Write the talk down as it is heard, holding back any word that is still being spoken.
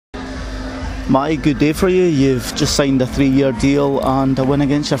Matty, good day for you. You've just signed a 3-year deal and a win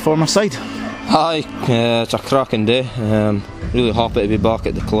against your former side. Aye, it's a cracking day. Really happy to be back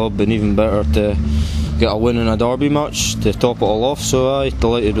at the club, and even better to get a win in a derby match to top it all off. So aye,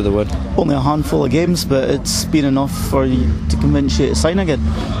 delighted with the win. Only a handful of games, but it's been enough for you to convince you to sign again.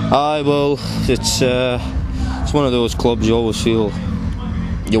 Aye, well, it's one of those clubs you always feel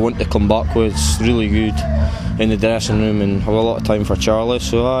you want to come back with. It's really good in the dressing room and have a lot of time for Charlie.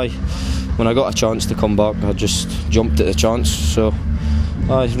 So aye, when I got a chance to come back, I just jumped at the chance. So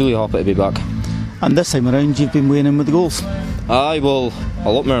aye, really happy to be back. And this time around, you've been weighing in with the goals. Aye, well,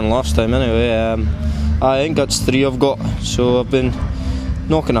 a lot more than last time anyway. I think that's 3 I've got, so I've been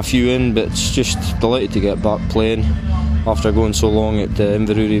knocking a few in, but it's just delighted to get back playing after going so long at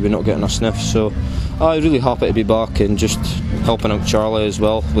Inverurie with not getting a sniff. So I'm really happy to be back and just helping out Charlie as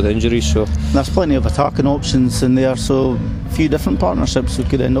well with injuries. So there's plenty of attacking options in there, so a few different partnerships we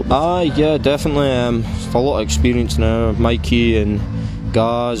could end up with. Aye, yeah, definitely. A lot of experience now, Mikey and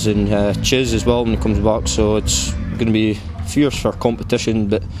Gaz and Chiz as well when he comes back, so it's going to be fierce for competition,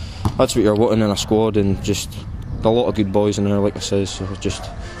 but that's what you're wanting in a squad, and just a lot of good boys in there, like I say, so just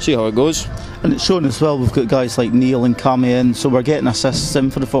see how it goes. And it's shown as well, we've got guys like Neil and Cammy in, so we're getting assists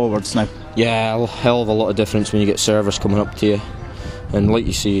in for the forwards now. Yeah, a hell of a lot of difference when you get service coming up to you, and like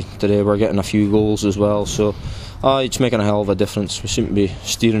you see today, we're getting a few goals as well, so it's making a hell of a difference. We seem to be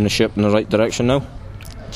steering the ship in the right direction now.